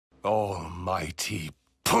mighty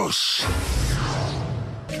push.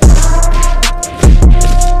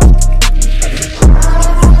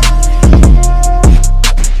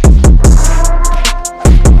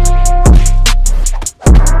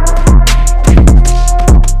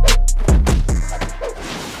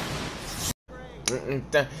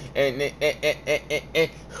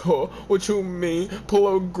 What you mean? Pull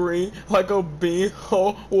up green like a bean.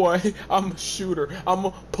 Oh, wait, I'm a shooter. I'ma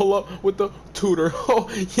pull up with the tutor. Oh,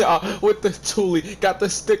 yeah, with the toolie. Got the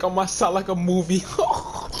stick on my side like a movie.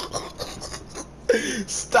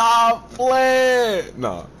 Stop playing.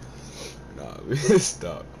 Nah,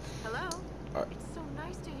 stop. Hello. Right. It's so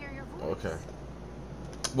nice to hear your voice. Okay.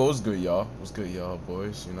 Well, what's good, y'all? What's good, y'all,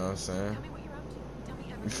 boys? You know what I'm saying? Tell me what you're up to. Tell me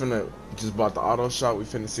We everything. finna just bought the Autoshop. We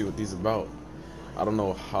finna see what these about. I don't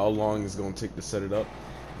know how long it's gonna take to set it up.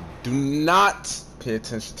 Do not pay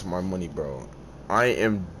attention to my money, bro. I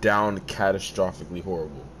am down catastrophically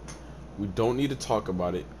horrible. We don't need to talk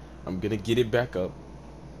about it. I'm gonna get it back up.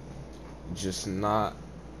 Just not.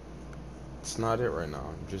 It's not it right now.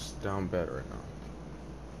 I'm just down bad right now.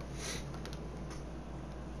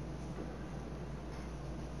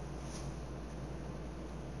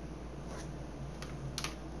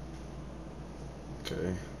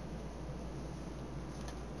 Okay.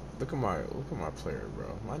 Look at my player, bro.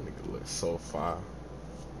 My nigga looks so fire.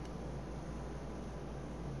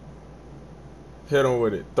 Hit him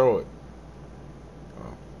with it. Throw it.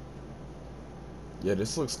 Oh. Yeah,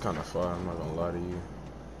 this looks kind of fire. I'm not gonna lie to you.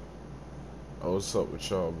 Oh, what's up with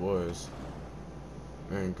y'all boys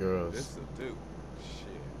and girls? This a dude.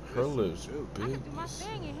 Shit. Her lips I big. can do my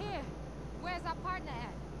thing in here. Where's our partner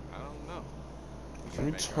at? I don't know. Let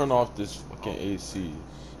me turn off this fucking AC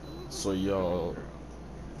so y'all.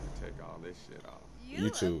 Take all this shit off. You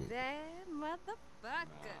too. A bad motherfucker.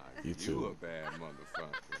 Nah, You too. You a bad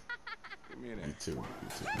motherfucker. Give me that. You too.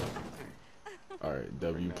 All right,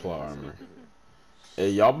 W plot armor. Hey,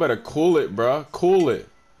 y'all better cool it, bruh. Cool it.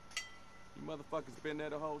 You motherfuckers been there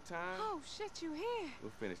the whole time? Oh shit, you here?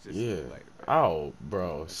 We'll finish this Yeah. shit later, baby. Ow,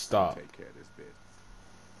 bro. Stop. Take care of this bitch.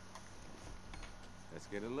 Let's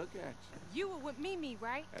get a look at You were with Mimi,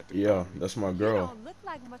 right? you. At the Yeah, company. that's my You girl. don't look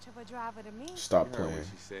like much of a driver to me. Stop You heard playing what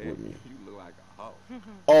she said. with me. You look like a hoe.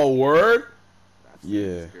 Oh, word? I've seen Yeah.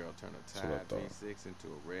 This girl turn a That's what I Tide thought. V6 into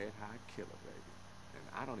a red hot killer, baby. And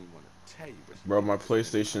I don't even want to tell you what she Bro, my did.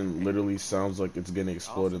 PlayStation literally sounds like it's getting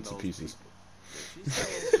exploded into Also knows pieces. people. If she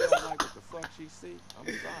says she don't like what the fuck she see, I'm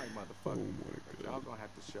sorry, motherfucker. Oh my But God. y'all gonna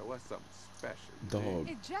have to show us something special. Dog.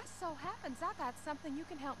 It just so happens I got something you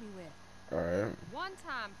can help me with. Alright. One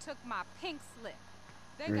time took my pink slip.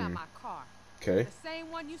 They got my car. Okay. The same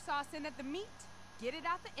one you saw sitting at the meet. Get it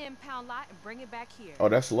out the impound lot and bring it back here. Oh,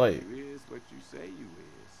 that's light. You is what you say you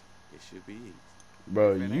is. It should be easy.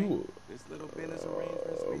 Bro, If it you. ain't, this little business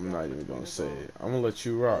arrangements we I'm got not for even gonna 20 say gold. it. I'm gonna let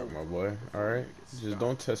you rock, my boy. Alright? Before we get Just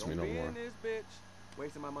don't started. test me no Don't be more. in this bitch,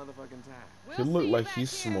 wasting my motherfucking time. We'll He look see you like back he here.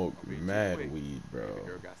 smoked I'll be too mad quick. weed, bro. Baby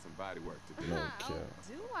girl got some body work to do. No Oh, cap.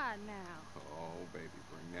 do I now? Oh, baby,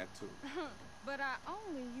 bring that too. But I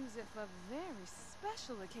only use it for very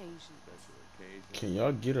special occasions. Special occasion. Can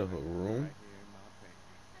y'all get a Right room? here in my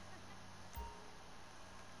pants.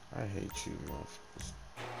 I hate you, motherfuckers.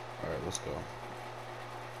 Alright, let's go.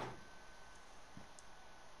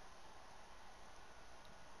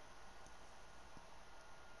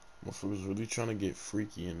 Motherfuckers really trying to get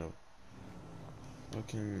freaky in the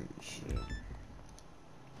fucking shit.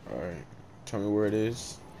 Alright. Tell me where it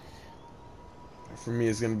is. For me,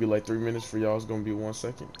 it's gonna be like 3 minutes. For y'all, it's gonna be 1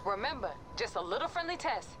 second. Remember, just a little friendly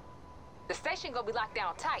test. The station gonna be locked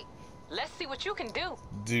down tight. Let's see what you can do.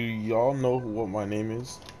 Do y'all know what my name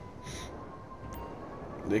is?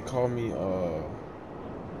 They call me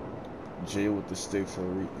Jay with the stick for a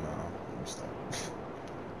reason. Nah, let me stop.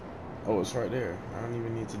 Oh, it's right there. I don't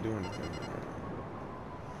even need to do anything.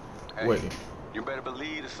 Hey, Wait. you better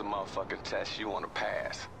believe it's a motherfucking test you want to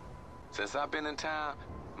pass. Since I've been in town,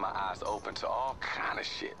 my eyes open to all kind of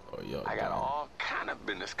shit. Oh, y'all I got dumb. all kind of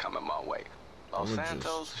business coming my way. Los I'ma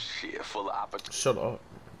Santos, shit, full of opportunity. Shut up.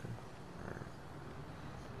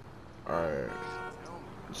 Alright.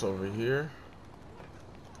 It's over here.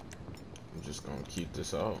 I'm just gonna keep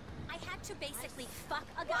this out. I had to basically fuck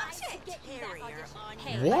a guy to get you that audition.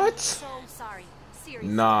 Hey, What? I'm so sorry. Seriously.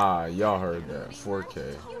 Nah, y'all heard that.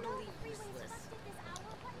 4K. Totally useless.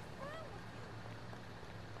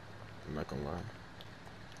 I'm not gonna lie.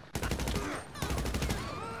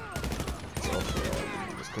 It's all for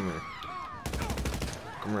y'all. Just come here.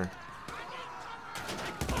 Come here.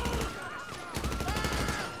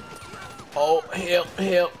 Oh, help,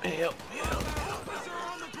 help, help, help.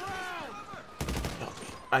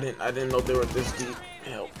 I didn't know they were this deep.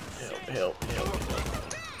 Help, help, help.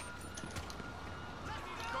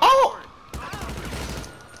 Oh!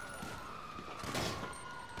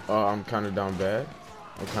 I'm kind of down bad.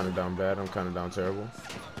 I'm kind of down bad. I'm kind of down terrible.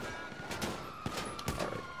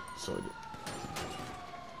 Alright, so...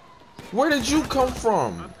 Where did you come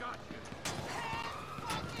from?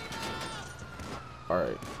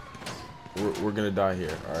 Alright. We're gonna die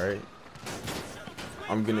here, alright?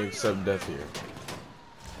 I'm gonna accept death here.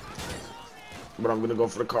 But I'm gonna go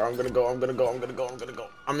for the car. I'm gonna go. I'm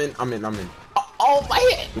in. Oh, my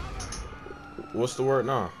head! What's the word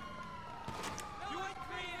now?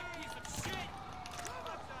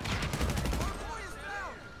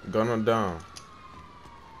 Gun on down.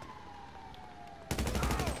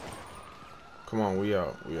 Come on, we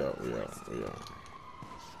out.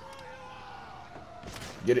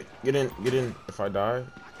 Get in. If I die,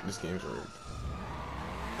 this game's rigged.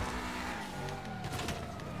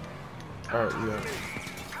 Alright, we out.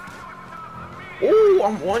 Ooh,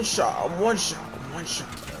 I'm one shot.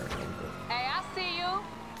 Hey, I see you.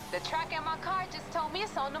 The track in my car just told me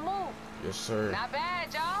it's on the move. Yes, sir. Not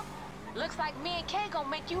bad, y'all. Looks like me and Kay gonna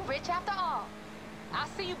make you rich after all. I'll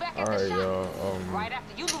see you back at the shop. Right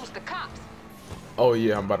after you lose the cops. Oh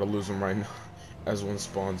yeah, I'm about to lose them right now. As one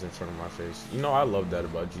spawns in front of my face. You know, I love that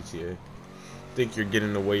about GTA. Think you're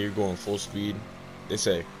getting away, you're going full speed. They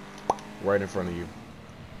say, right in front of you.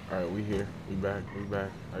 Alright, we here. We back.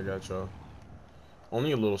 I got y'all.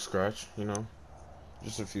 Only a little scratch, you know.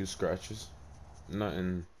 Just a few scratches.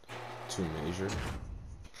 Nothing too major.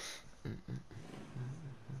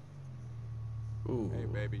 Ooh. Hey,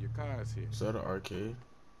 baby, your car's here. Is that an arcade?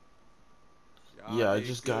 Yeah, I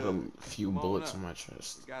just got a few bullets in my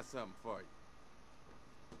chest. We got something for you.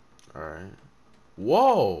 Alright.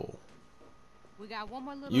 Whoa! We got one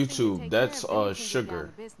more little YouTube, thing to take that's care of, then we can get sugar. down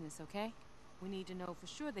to business, okay? We need to know for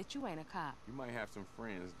sure that you ain't a cop. You might have some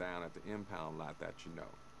friends down at the impound lot that you know.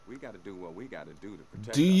 We got to do what we got to do to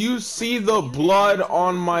protect. Do you see the blood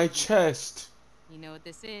on my chest? You know what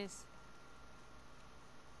this is?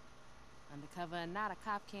 Undercover or not, a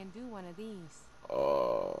cop can't do one of these.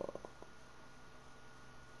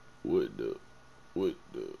 What the?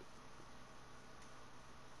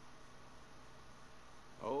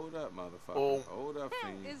 Hold up, motherfucker. Oh. Hold up,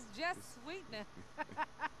 fiend. It's just sweetener.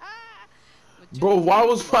 Bro, why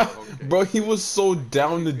was my... Bro, he was so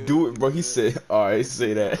down to do it, bro. He said, alright,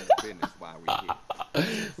 say that.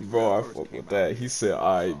 Bro, I fuck with that. He said,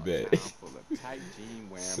 alright, bet.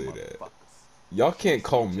 Say that. Y'all can't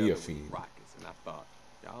call me a fiend. And I thought,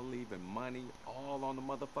 y'all leaving money all on the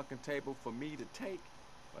motherfucking table for me to take?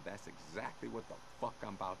 But that's exactly what the fuck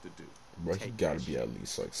I'm about to do. Bro, he gotta be at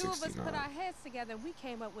least like 69. Two of us put our heads together and we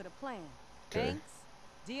came up with a plan. Okay. Banks,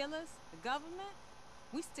 dealers, the government,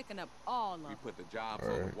 we sticking up all of them. We put the jobs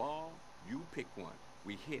on the wall, you pick one.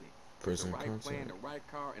 We hit it. Prison the right concept. plan, the right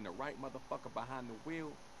car, and the right motherfucker behind the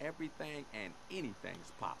wheel, everything and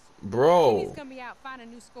anything's possible. Bro. He's gonna be out finding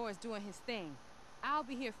new scores doing his thing. I'll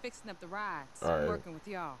be here fixing up the rides, All right. working with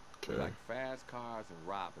y'all. We like fast cars and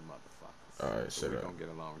robbing motherfuckers. All right, so shut we're up. gonna get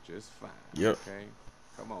along just fine. Yep. Okay?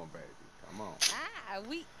 Come on, baby. Come on.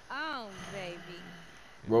 We on, baby.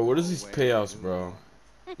 Bro, what is these payouts, bro?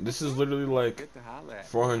 This is literally like Get to holler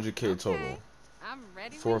at me. 400k total. I'm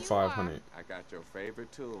ready 4 or when you are. 500. I got your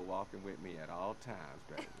favorite tool walking with me at all times,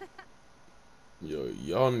 baby. Yo,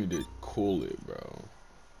 y'all need to cool it, bro.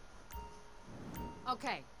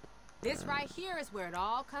 Okay, this right here is where it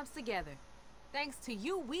all comes together. Thanks to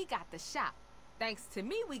you, we got the shop. Thanks to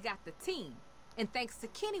me, we got the team. And thanks to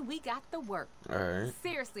Kenny, we got the work. Alright.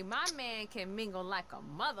 Seriously, my man can mingle like a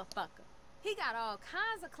motherfucker. He got all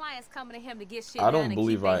kinds of clients coming to him to get shit I done don't and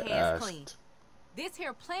believe keep I their hands asked. clean. This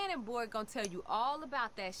here planning board gonna tell you all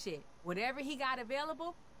about that shit. Whatever he got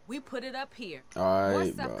available, we put it up here. More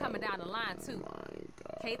Alright, stuff bro. coming down the line too. My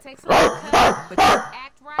God. Kay takes a little cut, but you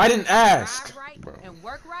act right, I didn't ask, drive right, bro. and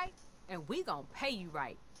work right, and we gonna pay you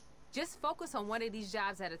right. Just focus on one of these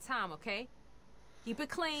jobs at a time, okay? Keep it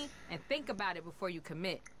clean and think about it before you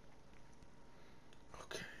commit.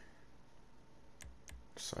 Okay.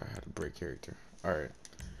 Sorry, I had to break character. Alright.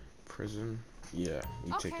 Prison. Yeah,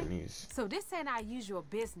 you taking these. So this ain't our usual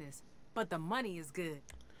business, but the money is good.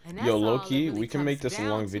 And that's Yo, all low it key, really we can comes make this a down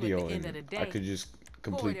long to at the video end of the and day. I could just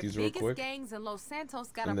complete For these the real biggest quick. gangs in Los Santos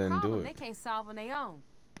got and a then do problem it. they can't solve on their own.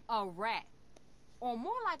 A rat. Or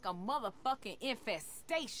more like a motherfucking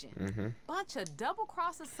infestation. Bunch of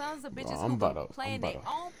double-crossing sons of bitches who been playing their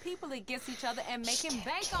own people against each other and making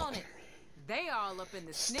bank on it. They all up in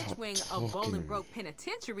the snitch wing of Bolingbroke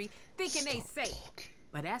Penitentiary thinking they safe.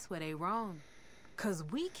 But that's where they wrong. Cause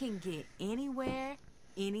we can get anywhere,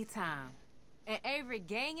 anytime. And every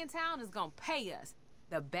gang in town is gonna pay us.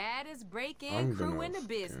 The baddest break-in crew in the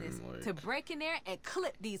business to break in there and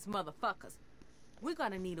clip these motherfuckers. We're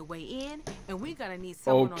gonna need a way in, and we're gonna need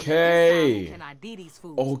someone on the inside who can ID these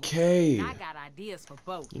fools. Okay. And I got ideas for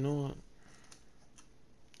both. You know what?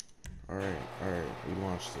 Alright, we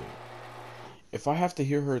launched it. If I have to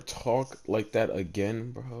hear her talk like that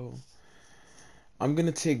again, bro, I'm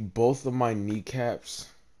gonna take both of my kneecaps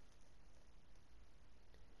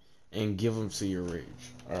and give them to your rage.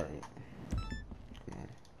 Alright.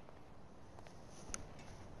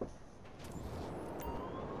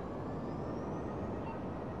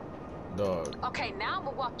 Dog. Okay, now I'm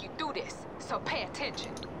gonna walk you through this, so pay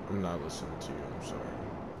attention. I'm not listening to you, I'm sorry.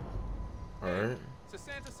 Alright. So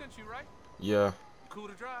Santa sent you, right? Yeah. You cool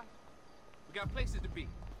to drive? We got places to be.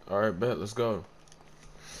 Alright, bet, let's go.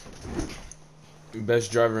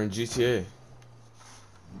 Best driver in GTA.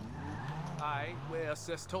 Alright, well,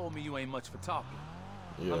 Seth told me you ain't much for talking.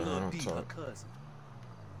 Yeah, I'm I don't D, her talk. cousin.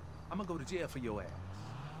 I'm gonna go to jail for your ass.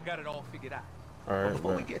 Got it all figured out. Alright,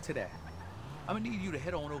 Before we get to that, I'm gonna need you to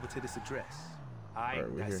head on over to this address. Alright,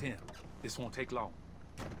 that's him. This won't take long.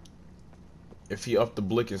 If he up the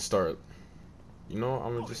blick and start, you know,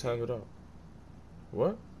 I'm gonna just have it up.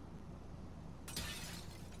 What?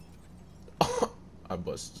 I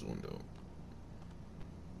busted his window.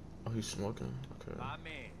 Oh, he's smoking? Okay. My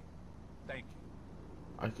man. Thank you.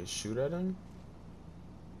 I could shoot at him?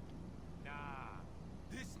 Nah,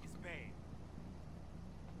 this is bad.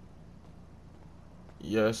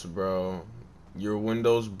 Yes, bro. Your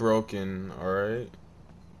window's broken, alright?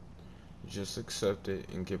 Just accept it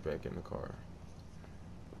and get back in the car.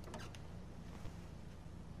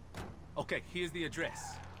 Okay, here's the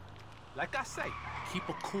address. Like I say, keep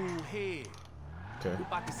a cool head. Okay. We're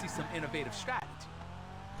about to see some innovative strategy.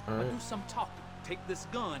 Alright. I'll do some talking. Take this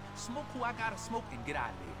gun, smoke who I gotta smoke, and get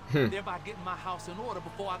out of there. Thereby getting my house in order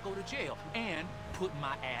before I go to jail and putting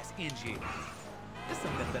my ass in jail. There's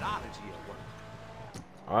some methodology at work.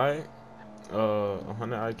 Alright.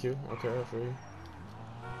 100 IQ. Okay, I feel you.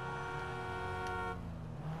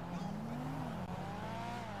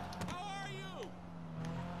 How are you?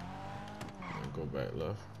 Go back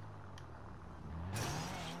left.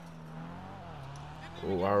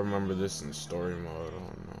 Oh, I remember this in story mode. I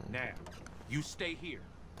don't know. Now, you stay here.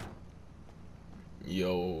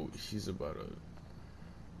 Yo, he's about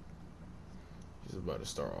to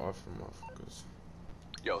start offering motherfuckers.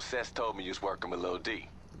 Yo, Seth told me you was working with Lil D.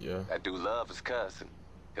 Yeah. That dude love his cousin,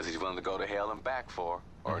 because he's willing to go to hell and back for her,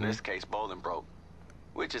 or in this case, Bolingbroke,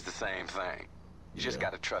 which is the same thing. You just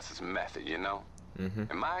gotta trust his method, you know?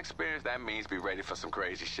 In my experience, that means be ready for some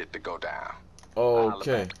crazy shit to go down.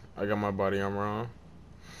 Okay, I got my body armor on.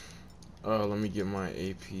 Let me get my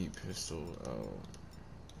AP pistol out.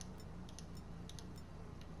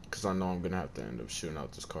 Cause I know I'm gonna have to end up shooting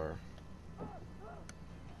out this car.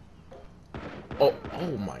 Oh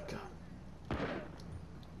my god.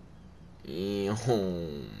 Alright,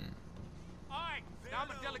 now I'm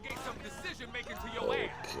gonna delegate some decision making to your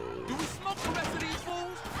ass. Do we smoke the rest of these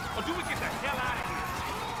fools, or do we get the hell out of here?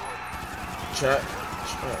 Chat.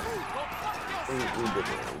 We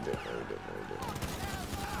did.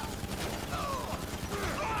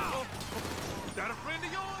 Is that a friend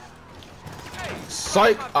of yours? Hey,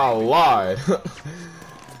 Psych, I lied.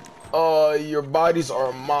 Your bodies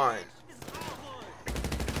are mine.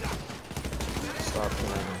 Stop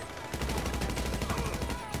playing.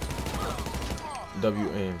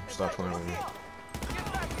 W aim. Stop playing with me.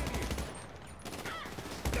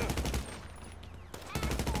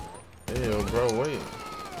 Hey, yo, bro, wait.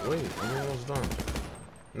 I'm almost done.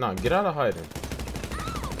 Nah, get out of hiding.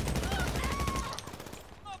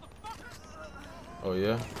 Oh,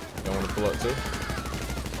 yeah? Y'all want to pull up, too?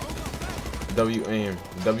 W aim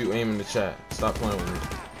in the chat. Stop playing with me.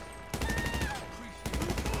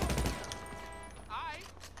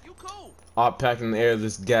 you cool. Op packed in the air,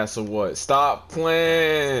 this gas or what? Stop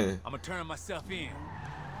playing. I'm gonna turn myself in.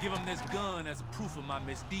 Give him this gun as a proof of my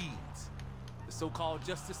misdeeds. The so-called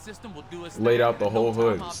justice system will do us. Laid out the whole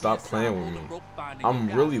hood. Stop playing with me. I'm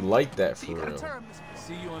really like that for real.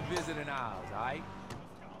 See you in visiting hours, alright?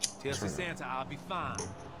 Tell Santa I'll be fine.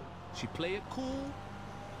 She play it cool,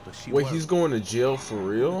 but she Wait, he's going to jail for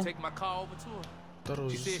real? Take my car over to her. Thought it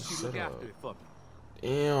was she said just she look after it for me.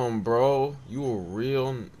 Damn, bro, you a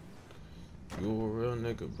real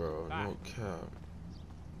nigga, bro. No cap.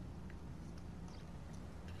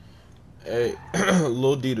 Hey,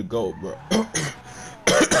 Lil D to go, bro.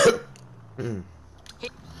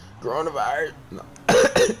 Coronavirus. No.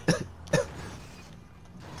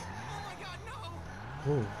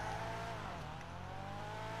 Ooh.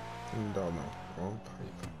 Don't know. Wrong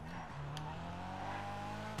pipe.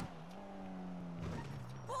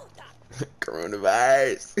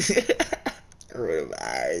 Coronavirus.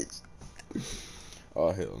 Coronavirus.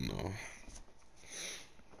 Oh hell no.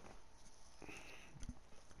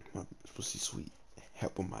 My pussy sweet.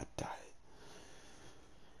 Help with my diet.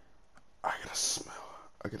 I gotta smell.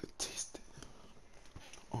 I gotta taste it.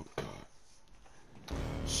 Oh god.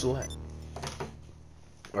 Schlack.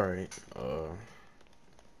 Alright, I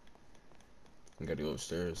gotta go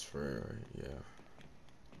upstairs for, yeah.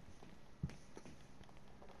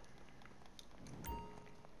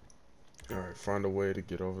 Alright, find a way to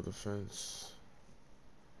get over the fence.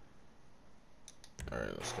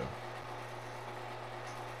 Alright, let's go.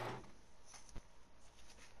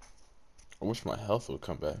 I wish my health would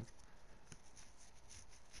come back.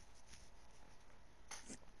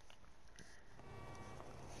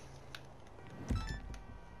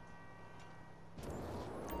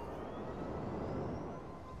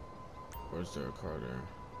 Where's there a car there?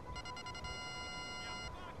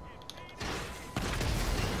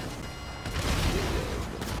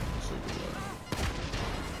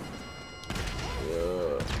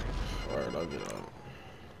 Yeah. Alright, I'll get out.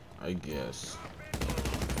 I guess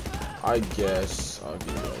I'll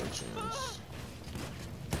give you a chance.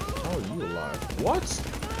 How are you alive? What?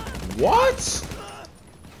 What?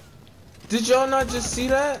 Did y'all not just see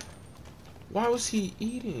that? Why was he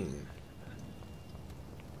eating?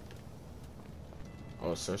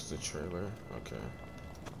 Oh, search the trailer. Okay.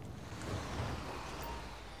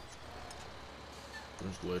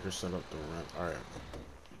 Let's later set up the rent. Alright.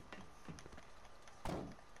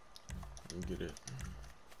 Let me get it.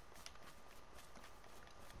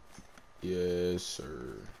 Yes,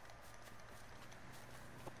 sir.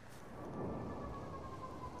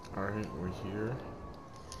 Alright, we're here.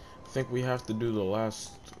 I think we have to do the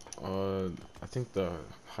last, I think the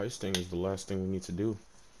heist thing is the last thing we need to do.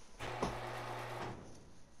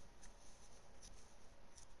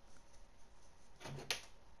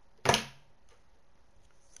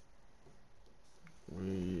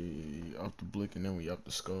 We up the blick and then we up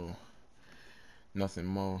the skull. Nothing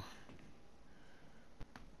more.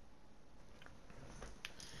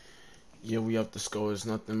 Yeah, we up the skull. It's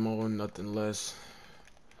nothing more, nothing less.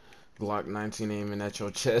 Glock 19 aiming at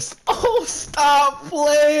your chest. Oh, stop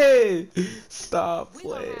playing! Stop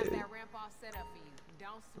playing.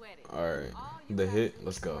 Alright, the hit.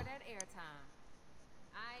 Let's go.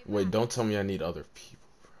 Wait, don't tell me I need other people,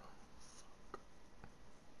 bro. Fuck.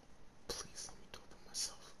 Please let me do it by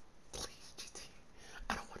myself. Please, GT.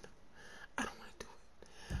 I don't want to do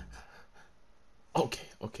it.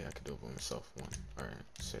 Okay, I can do it by myself. One. Alright,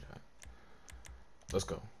 say that. Let's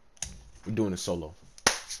go. We're doing it solo.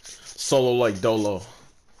 Solo like Dolo.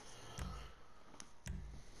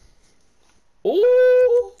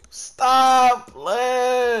 Ooh, stop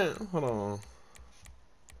playing. Hold on.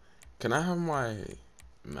 Can I have my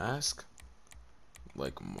mask?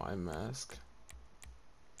 Like my mask?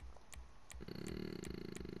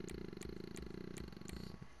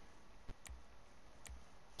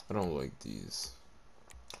 I don't like these.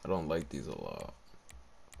 I don't like these a lot.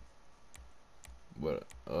 But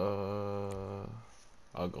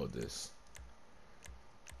I'll go this.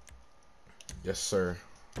 Yes, sir.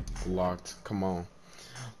 Locked. Come on.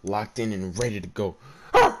 Locked in and ready to go.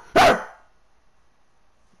 Let's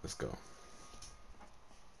go.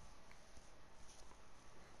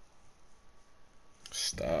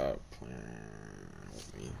 Stop playing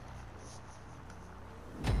with me.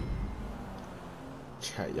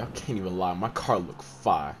 Chat, y'all can't even lie. My car look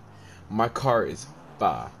fire. My car is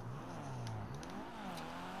fire.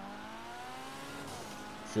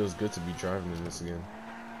 Feels good to be driving in this again.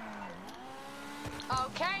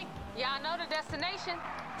 Okay, y'all know the destination.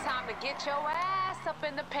 Time to get your ass up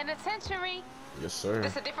in the penitentiary. Yes, sir.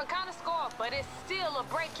 It's a different kind of score, but it's still a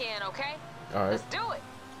break-in, okay? Alright. Let's do it.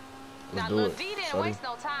 Now, Lil D didn't waste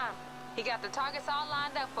no time. He got the targets all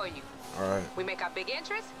lined up for you. Alright. We make our big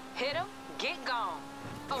entrance, hit him, get gone.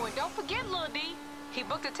 Oh, and don't forget Lil D. He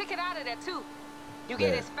booked a ticket out of there, too. You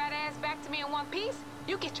get his fat ass back to me in one piece,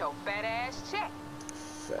 you get your fat ass check.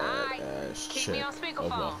 Fat ass keep check me on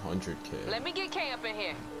speakerphone. of 100K. Let me get K up in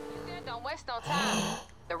here. Don't waste no time.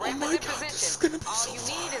 The ramp is in position. All you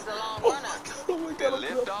need is a long run-up. Oh my god,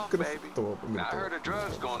 lift off, baby. Now, I heard of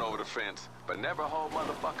drugs going over the fence, but never a whole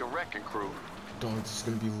motherfucking wrecking crew. Dog, this is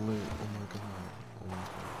gonna be lit. Oh my god. Oh my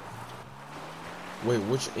god. Wait,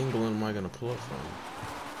 which angle am I gonna pull up from?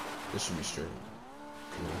 This should be straight.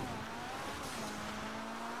 Come on.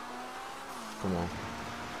 Come on.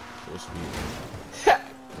 Full speed.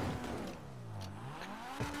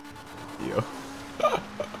 Yo.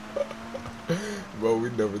 Bro, we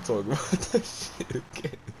never talk about that shit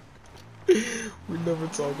again. We never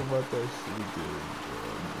talk about that shit again, bro.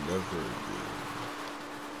 Never again.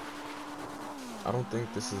 I don't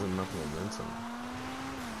think this is enough momentum.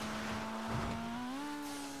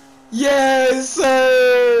 Yes,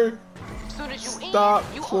 sir! Soon as you Stop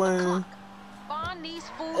in, you playing. on the clock. Find these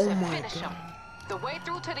fools and finish them. The way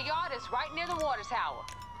through to the yard is right near the water tower.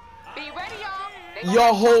 Be ready, y'all.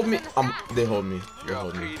 Y'all hold me. They hold me. They Your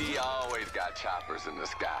hold me. PD always got choppers in the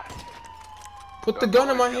sky. Put the gun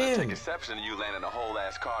in my Take hand. exception to you landing a whole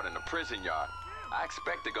ass card in the prison yard. I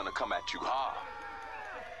expect they're gonna come at you hard.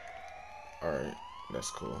 Alright, that's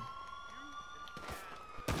cool.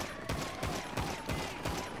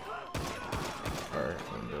 Alright,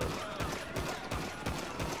 I'm dead.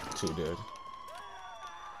 2 dead.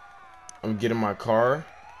 I'm getting my car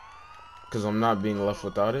because I'm not being left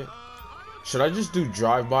without it. Should I just do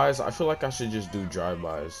drive-bys? I feel like I should just do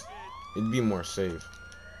drive-bys. It'd be more safe.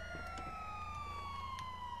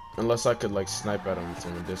 Unless I could like snipe at him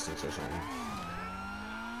from a distance or something.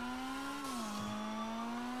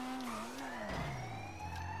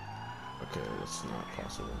 Okay, that's not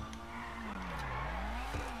possible.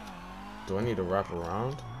 Do I need to wrap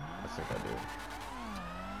around? I think I do.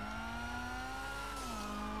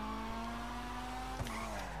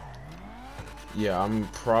 Yeah, I'm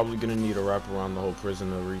probably gonna need to wrap around the whole prison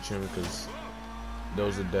to reach him because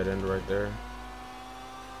there's a dead end right there.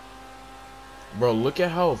 Bro, look at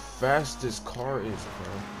how fast this car is,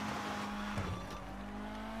 bro.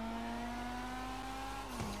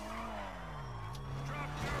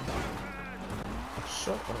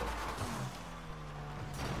 Shut up.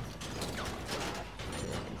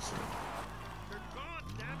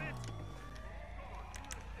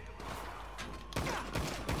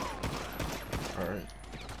 Alright.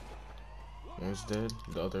 One's dead,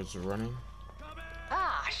 the others are running.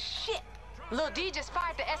 Ah, shit. Lil D just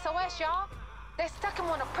fired the SOS, y'all. They stuck him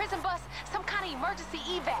on a prison bus, some kind of emergency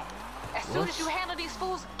evac. As soon as you handle these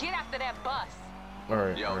fools, get after that bus.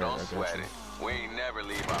 Alright, Yo, don't sweat it. We ain't never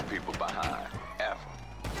leave our people behind, ever.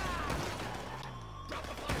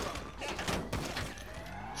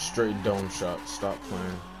 Straight dome shot. Stop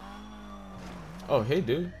playing. Oh, hey,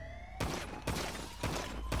 dude.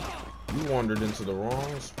 You wandered into the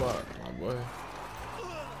wrong spot, my boy.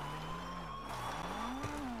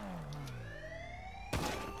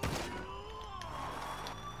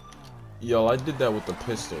 Yo, I did that with the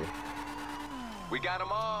pistol. We got them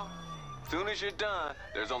all. Soon as you're done,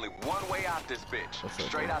 there's only one way out this bitch. What's up,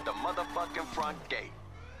 Straight bro? out the motherfucking front gate.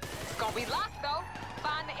 It's gonna be locked, though.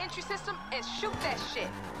 Find the entry system and shoot that shit.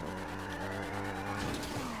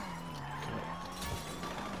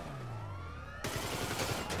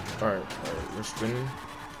 Alright, we're spinning.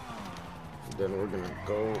 Then we're gonna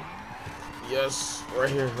go. Yes, right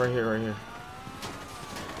here.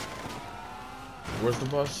 Where's the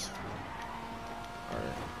bus?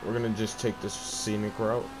 Alright, we're gonna just take this scenic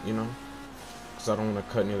route, you know? Because I don't want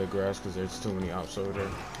to cut near the grass because there's too many ops over there.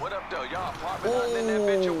 What up, though? Y'all apartment hunting in that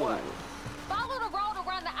bitch or what? Follow the road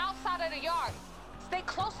around the outside of the yard. Stay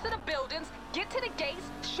close to the buildings, get to the gates,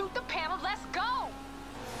 shoot the panel, let's go!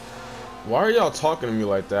 Why are y'all talking to me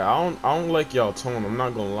like that? I don't like y'all tone, I'm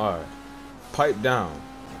not gonna lie. Pipe down.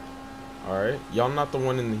 Alright? Y'all not the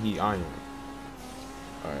one in the heat, I am.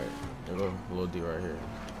 Alright, there go little D right here.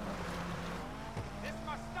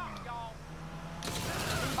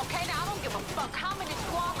 Okay, now I don't give a fuck how many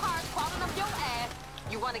squad cars crawling up your ass.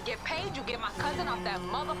 You wanna get paid, you get my cousin off that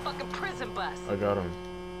motherfucking prison bus. I got him.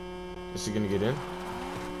 Is he gonna get in?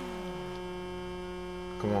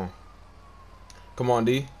 Come on. Come on,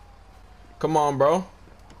 D. Come on, bro.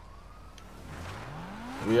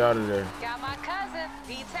 We out of there. Got my cousin.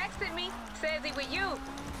 He texted me. Says he with you.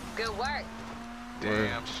 Good work.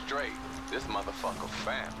 Damn straight. This motherfucker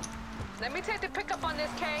fam. Let me take the pickup on this,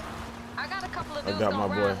 K. I got a couple of I dudes got gonna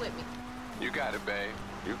my ride boy. with me. You got it, babe.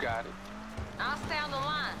 You got it. I'll stay on the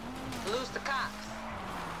line. Lose the cops.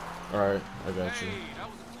 Alright, I got you.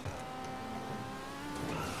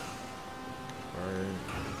 Alright.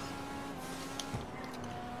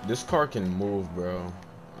 This car can move, bro.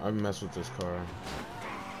 I mess with this car.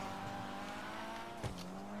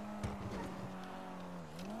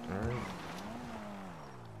 Alright.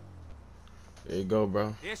 There you go,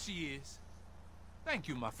 bro. There she is. Thank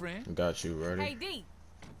you, my friend. Got you, ready? Hey, D.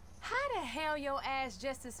 How the hell your ass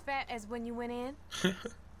just as fat as when you went in?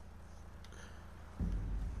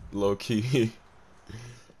 Low key.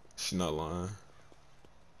 She's not lying.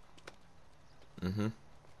 Mm-hmm.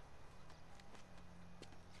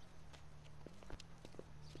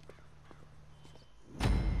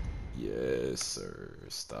 Yes, sir.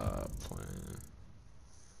 Stop playing.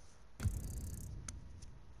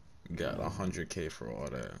 Got 100K for all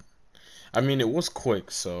that. I mean, it was quick,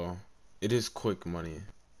 so it is quick money.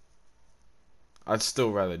 I'd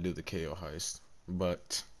still rather do the KO heist.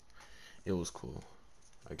 but it was cool.